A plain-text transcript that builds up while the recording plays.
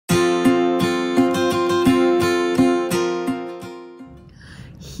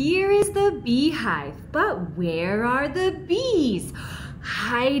is the beehive, but where are the bees?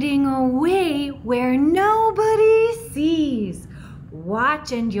 Hiding away where nobody sees.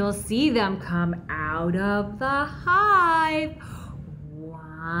 Watch and you'll see them come out of the hive.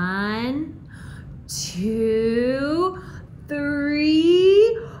 1, 2,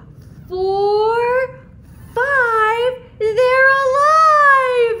 3, 4, 5. They're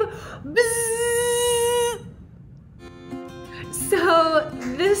alive! Bzzz! So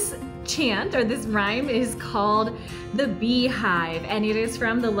this chant or this rhyme is called the Beehive, and it is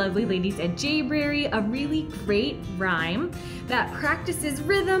from the lovely ladies at Jayberry, a really great rhyme that practices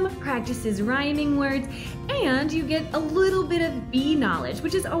rhythm, practices rhyming words, and you get a little bit of bee knowledge,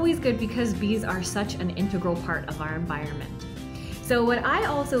 which is always good because bees are such an integral part of our environment. So what I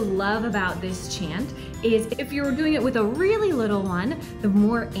also love about this chant is if you're doing it with a really little one, the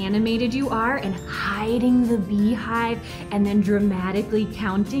more animated you are and hiding the beehive and then dramatically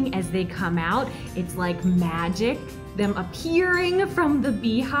counting as they come out, it's like magic, them appearing from the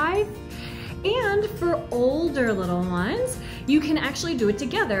beehive. And for older little ones, you can actually do it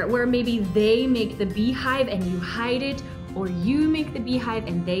together where maybe they make the beehive and you hide it, or you make the beehive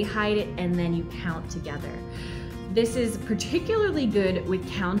and they hide it and then you count together. This is particularly good with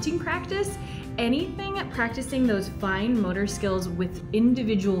counting practice. Anything at practicing those fine motor skills with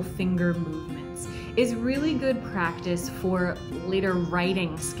individual finger movements is really good practice for later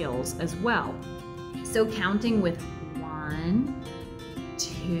writing skills as well. So counting with 1,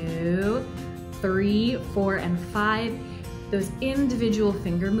 2, 3, 4, and 5, those individual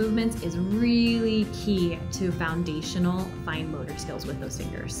finger movements is really key to foundational fine motor skills with those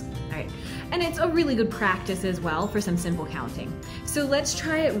fingers. All right, and it's a really good practice as well for some simple counting. So let's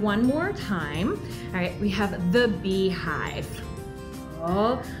try it one more time. All right, we have the beehive.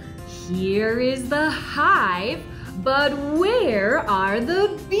 Oh, here is the hive, but where are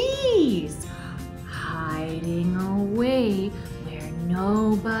the bees? Hiding away where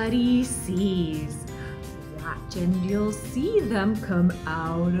nobody sees. Watch and you'll see them come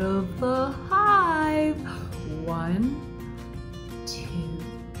out of the hive. 1, 2,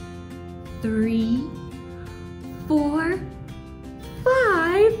 3, 4,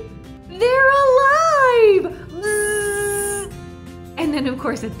 5. They're alive! Bzzz. And then of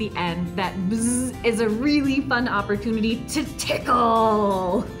course at the end, that bzzz is a really fun opportunity to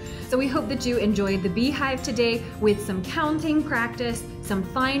tickle. So we hope that you enjoyed the beehive today with some counting practice, some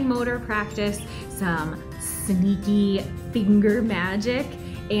fine motor practice, some sneaky finger magic,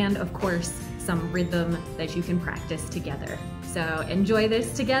 and of course, some rhythm that you can practice together. So enjoy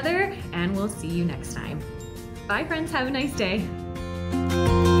this together, and we'll see you next time. Bye friends, have a nice day.